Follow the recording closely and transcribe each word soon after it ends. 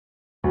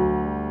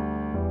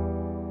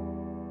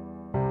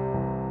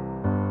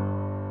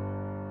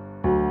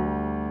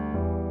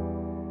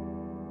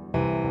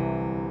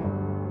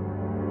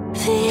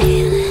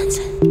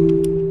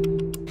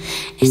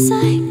It's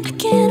like I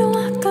can't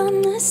walk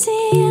on the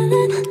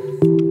ceiling.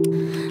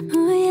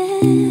 Oh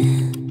yeah,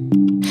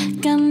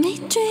 got me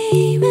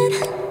dreaming,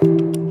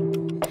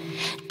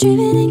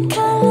 dreaming in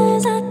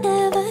colors I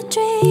never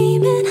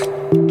dreamed.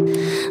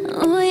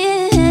 Oh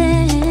yeah,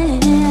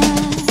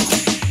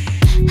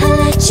 I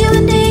let you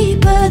in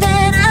deeper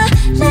than I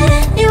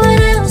let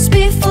anyone else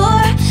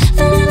before.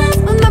 Fell in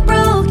love with my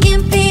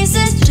broken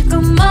pieces, took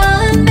them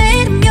all and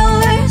made them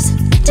yours.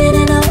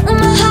 Didn't know what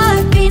my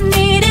heartbeat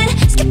needed,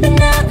 skipping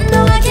out,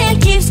 no I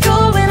can't keep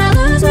score. When I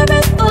lose my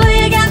breath, boy,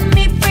 you got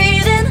me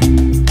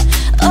breathing.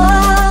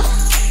 Oh,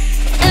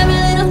 every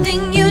little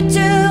thing you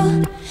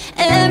do,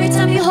 every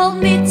time you hold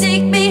me,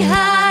 take me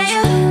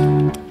higher,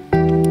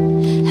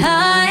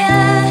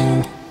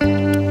 higher.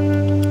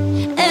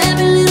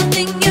 Every little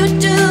thing you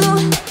do,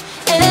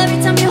 every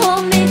time you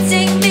hold me,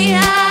 take me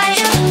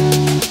higher,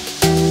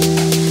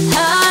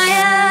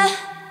 higher.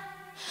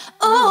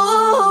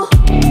 Oh,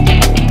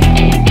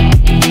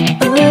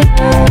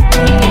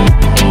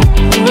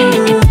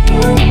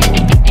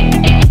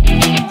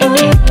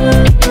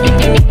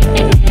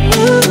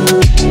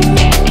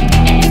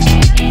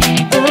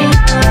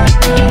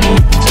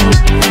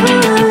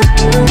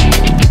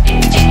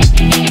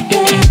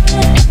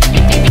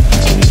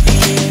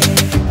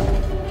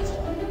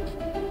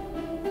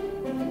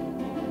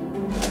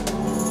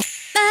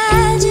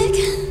 magic.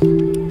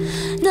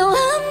 No,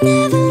 I'm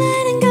never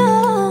letting go.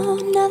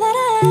 Now that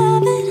I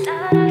have it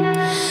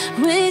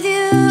with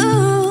you.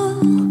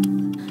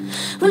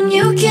 When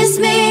you kiss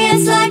me,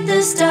 it's like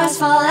the stars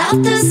fall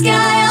out the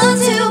sky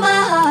onto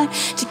my heart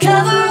to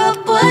cover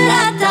up what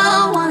I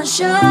don't wanna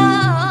show.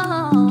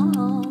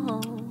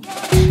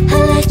 I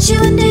let you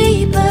in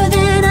deeper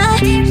than I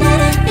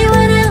let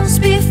anyone else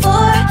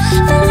before.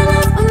 Fell in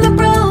love with my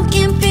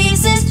broken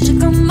pieces, took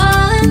them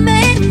all and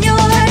made them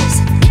yours.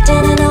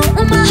 Didn't know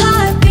what my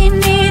heartbeat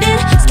needed,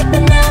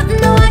 skipping out,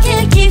 no I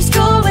can't keep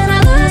score. When I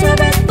lose my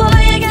breath, boy,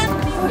 you got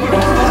me.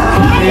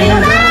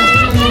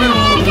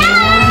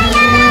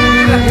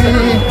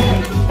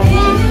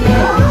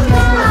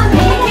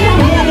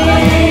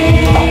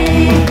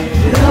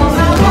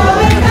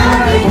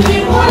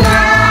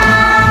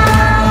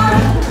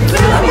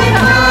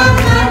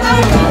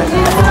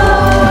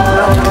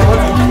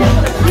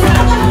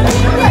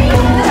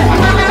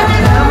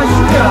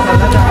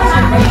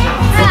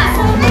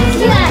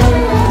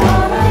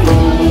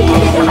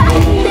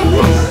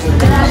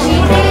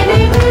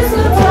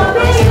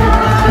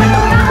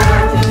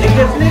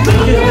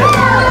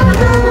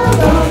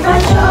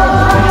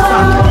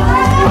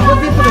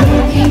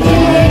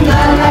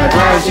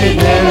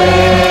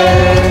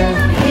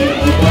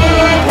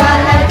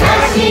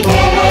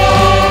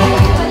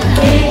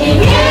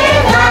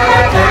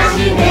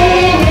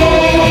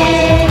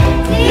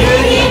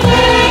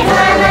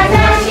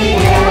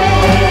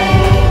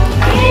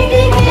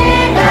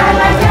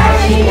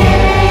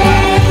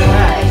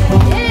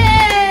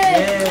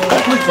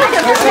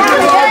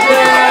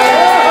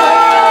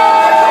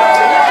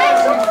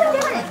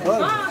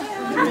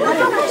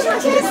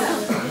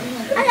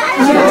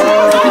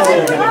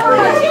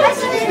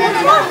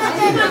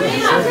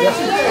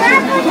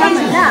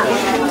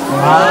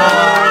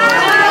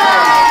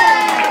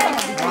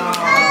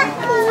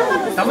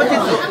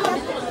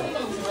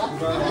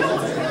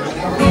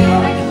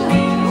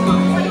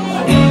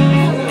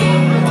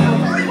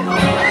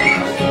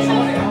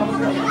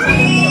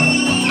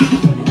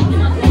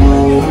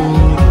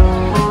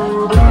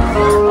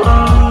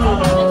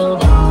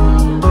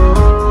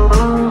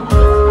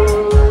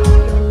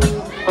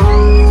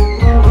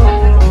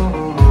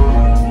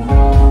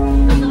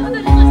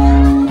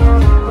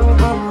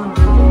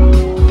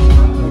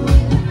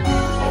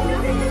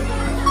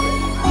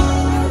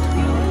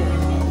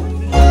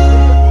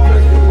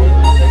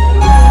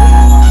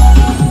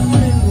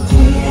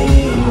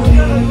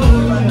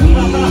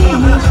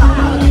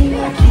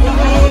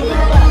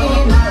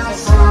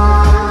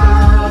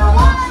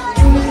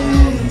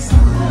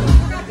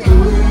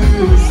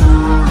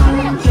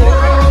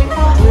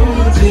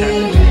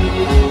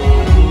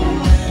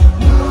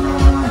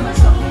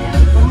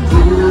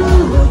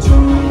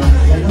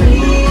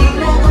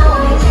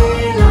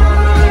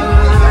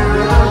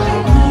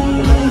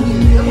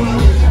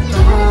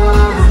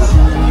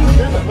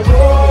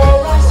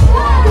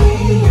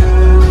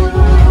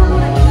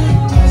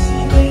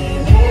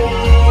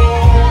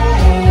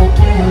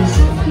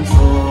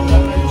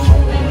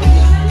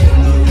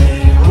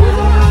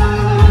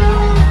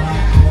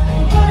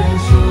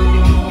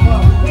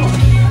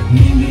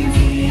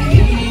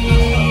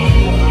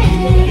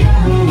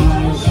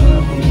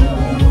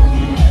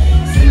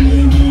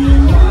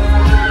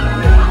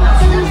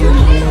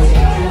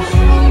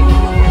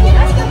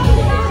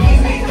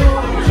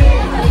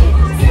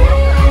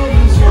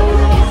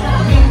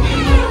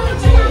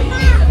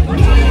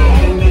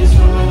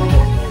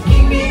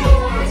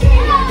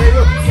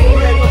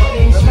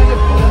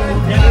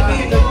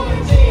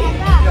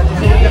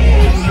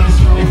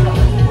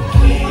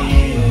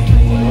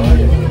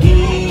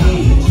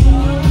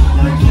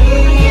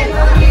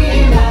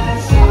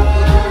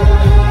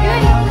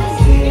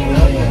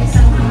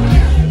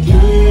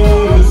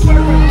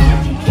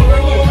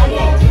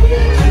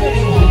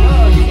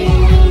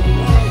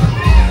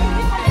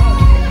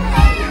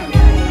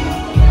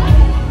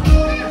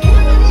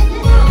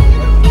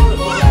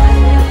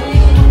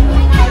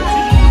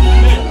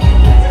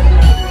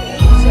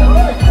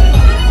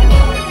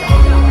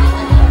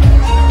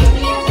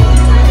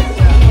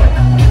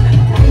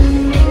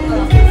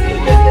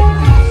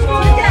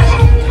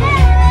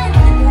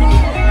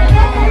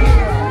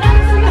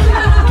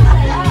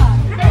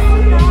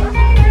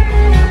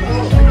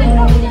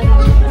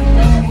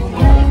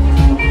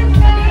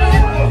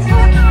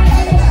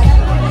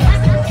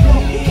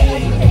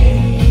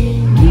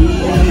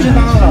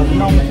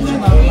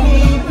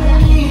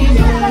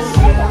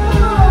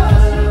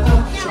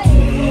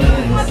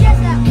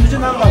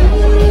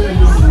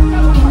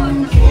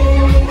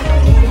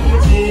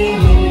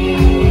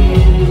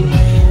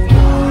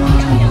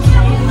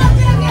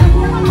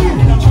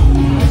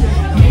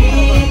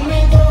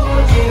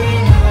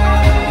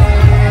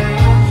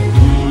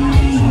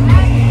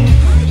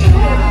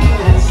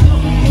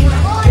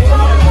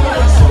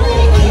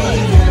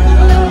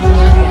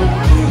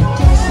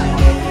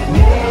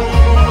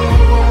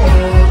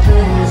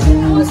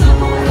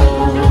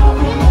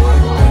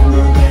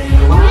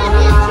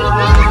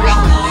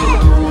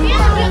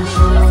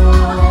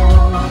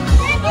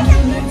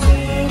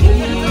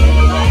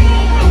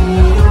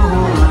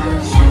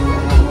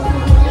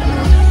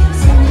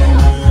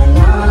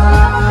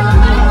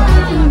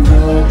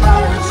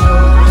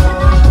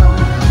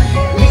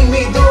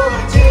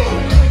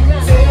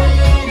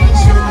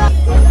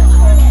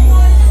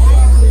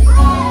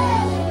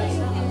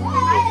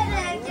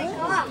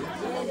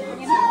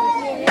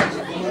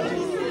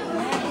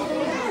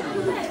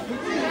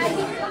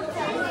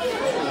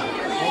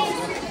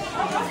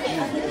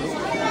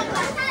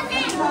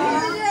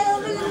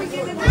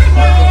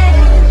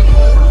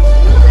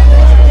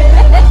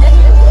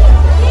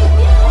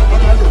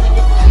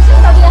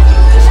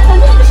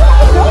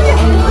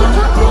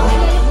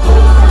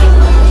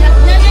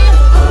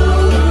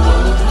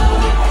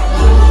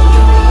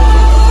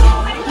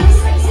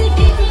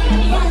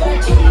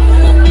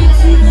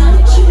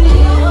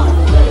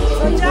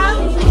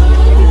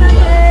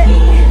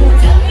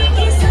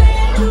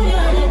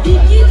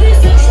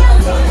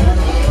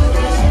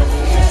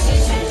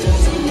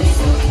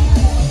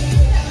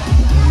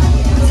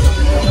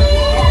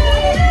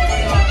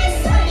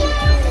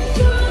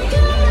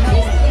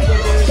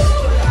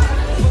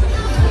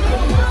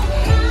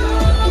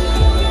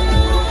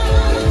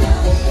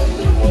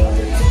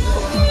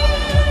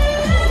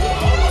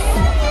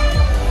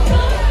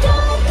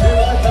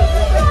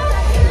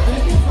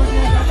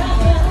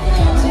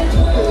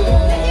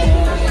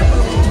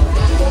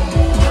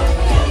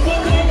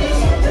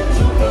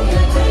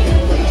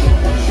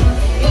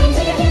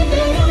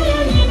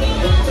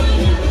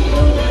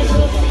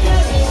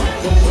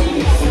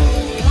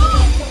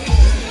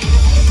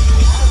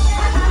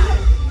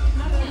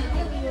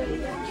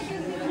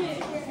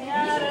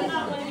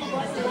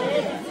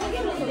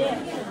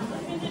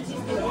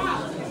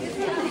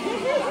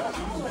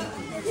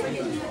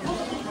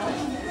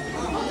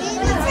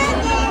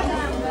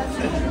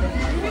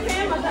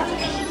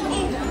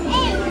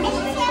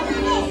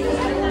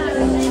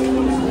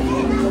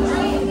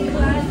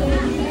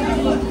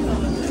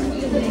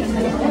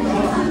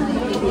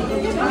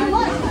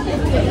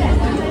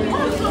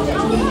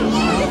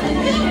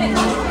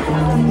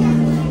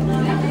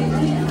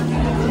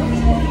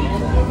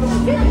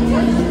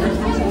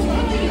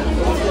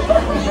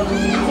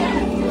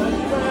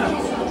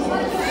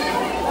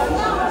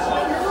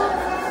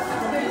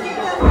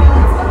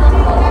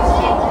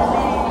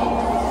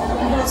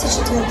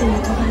 24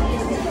 лютого.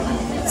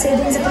 Цей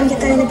день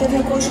запам'ятає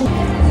напевно кожен.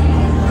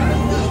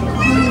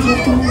 Вже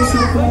втомилася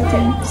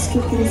рахувати,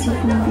 скільки разів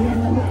ми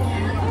бігали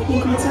до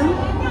кінця.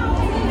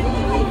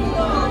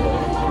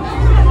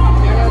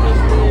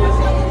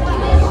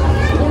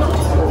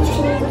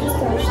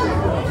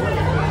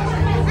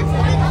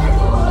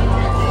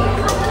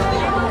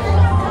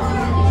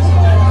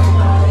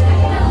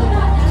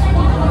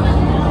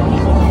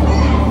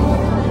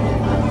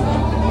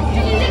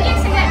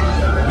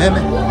 Meme.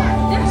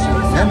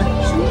 Meme.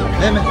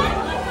 Meme.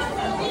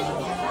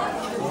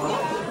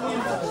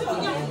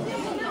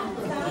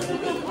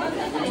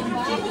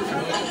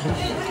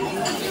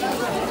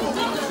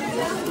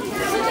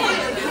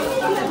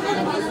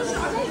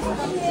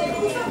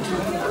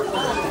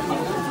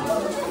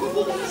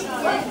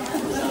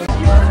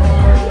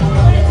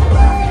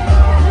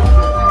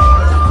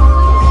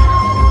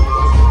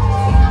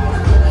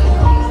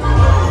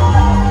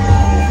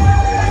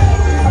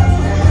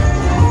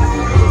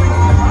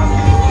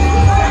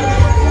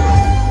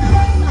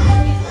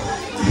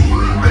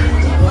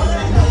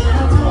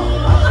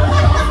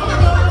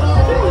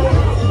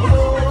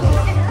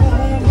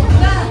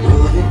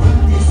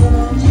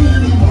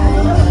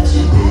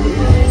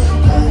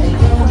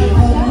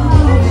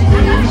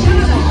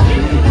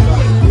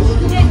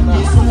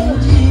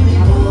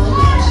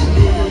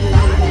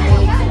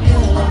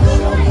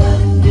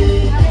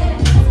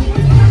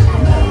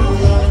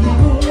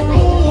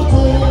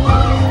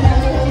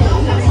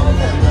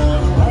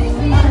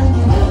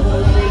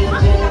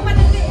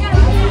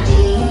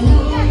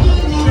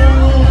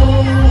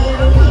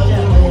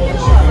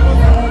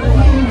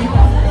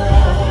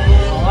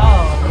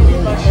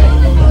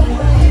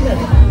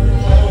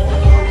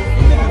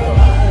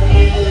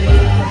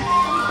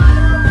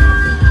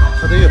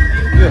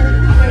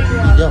 Hãy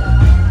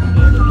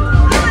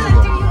subscribe cho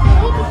kênh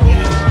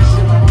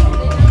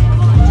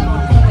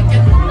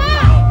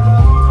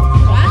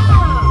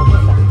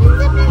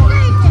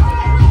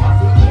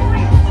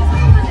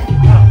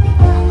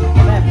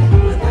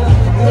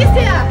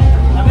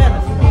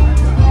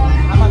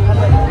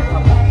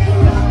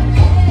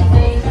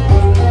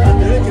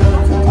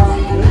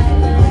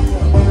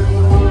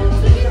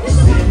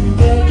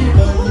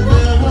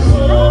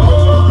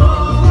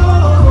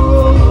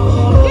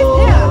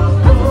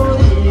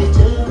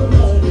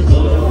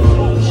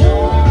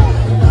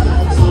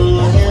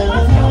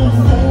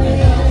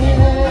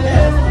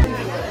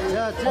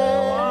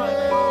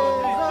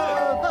Ghiền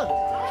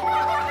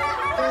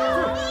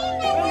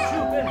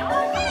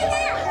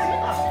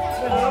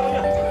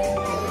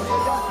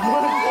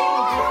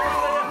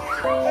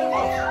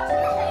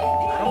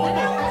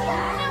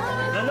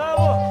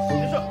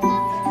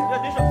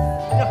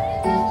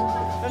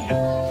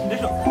Mì Gõ để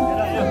không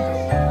bỏ lỡ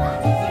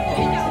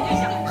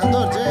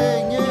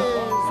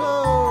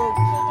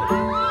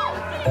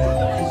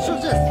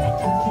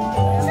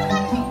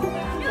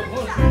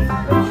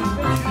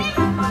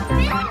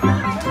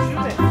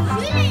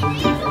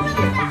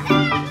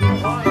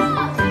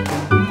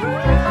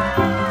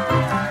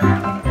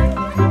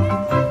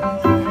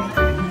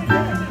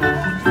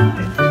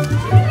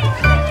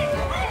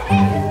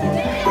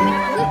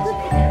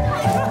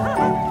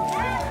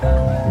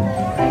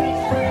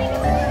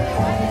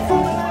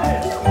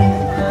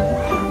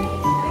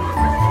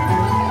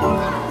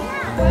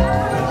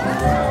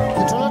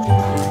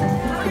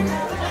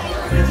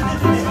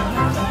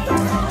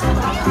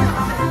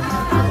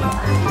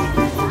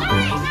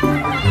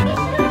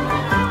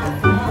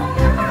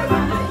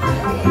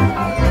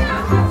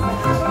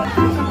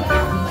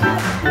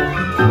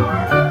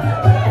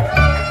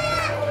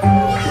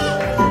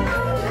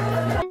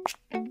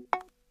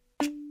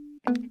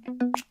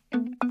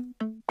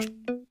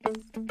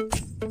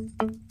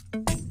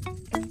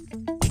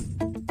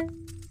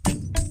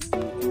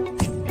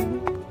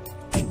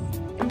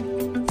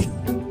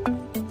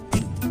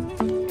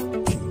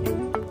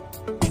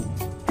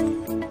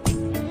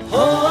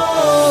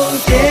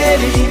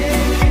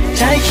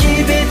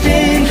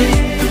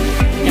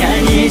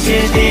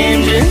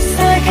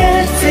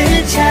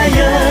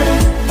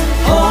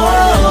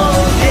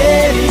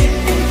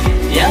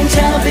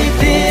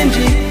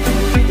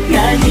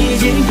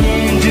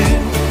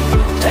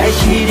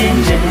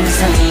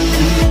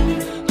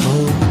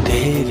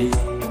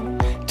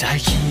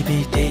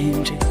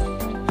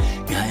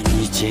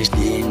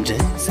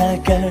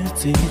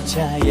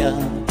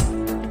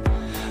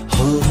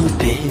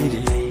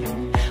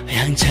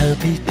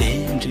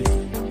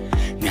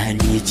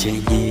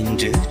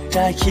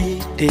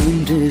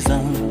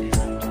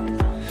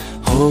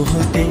Oh,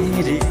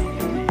 Daddy,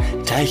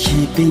 trái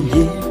khi bên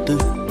nhé tôi,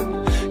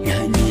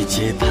 ngài nhị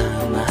chế phá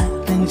mát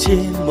tên chế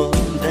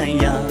mong đại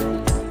ya.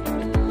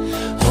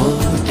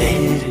 Oh,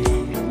 Daddy,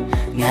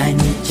 ngài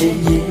nhị chế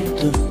nhé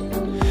tôi,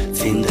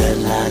 xin đợi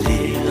là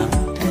lì lắm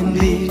thêm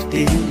đi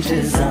tìm chế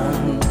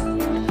rằng.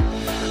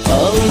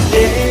 Oh,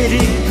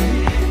 Daddy,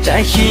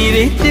 trái khi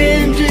bên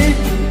tên chế,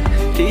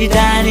 thì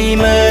Daddy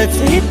mơ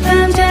chế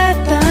tan ra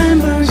tan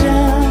bao giờ.